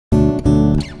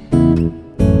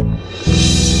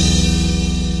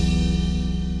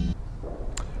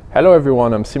Hello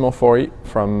everyone, I'm Simon Faury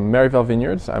from Merryvale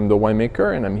Vineyards. I'm the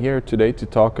winemaker and I'm here today to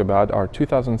talk about our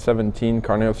 2017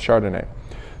 Carneros Chardonnay.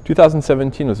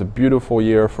 2017 was a beautiful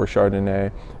year for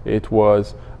Chardonnay. It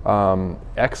was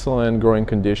excellent growing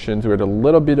conditions. We had a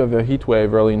little bit of a heat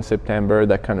wave early in September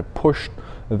that kind of pushed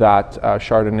that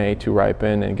Chardonnay to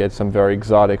ripen and get some very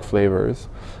exotic flavors.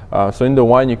 So in the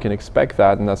wine you can expect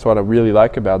that, and that's what I really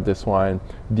like about this wine,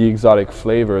 the exotic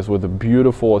flavors with a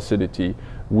beautiful acidity.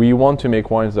 We want to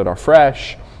make wines that are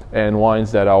fresh and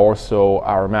wines that are also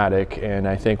aromatic, and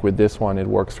I think with this one it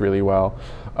works really well.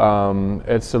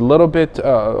 It's a little bit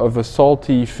of a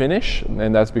salty finish,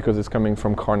 and that's because it's coming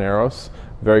from Carneros,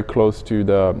 very close to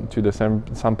the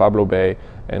San Pablo Bay,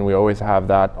 and we always have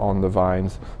that on the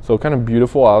vines. So kind of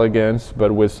beautiful elegance,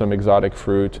 but with some exotic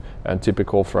fruit and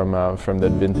typical from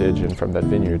that vintage and from that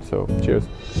vineyard. So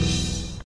cheers.